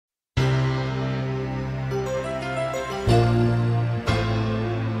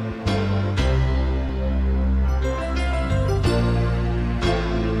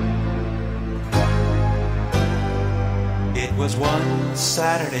was one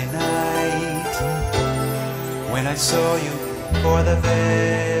Saturday night when I saw you for the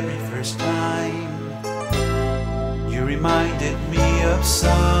very first time. You reminded me of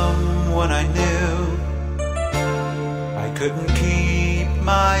someone I knew. I couldn't keep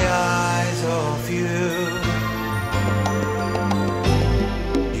my eyes off you.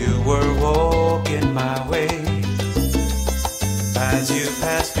 You were walking my way. As you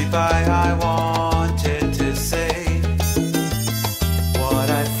passed me by, I wanted to say what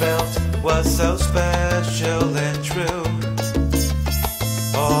I felt was so special and true.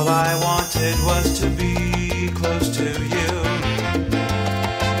 All I wanted was to be close to you.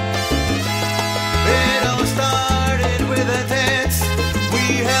 It all started with a dance. We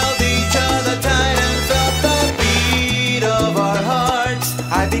held each other tight and felt the beat of our hearts.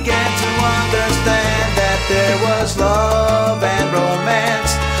 I began to understand that there was love and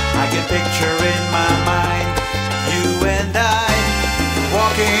romance. I can picture in my mind you and I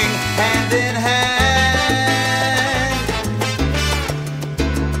walking hand in hand.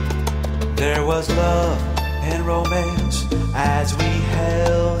 There was love and romance as we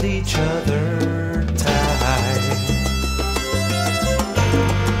held each other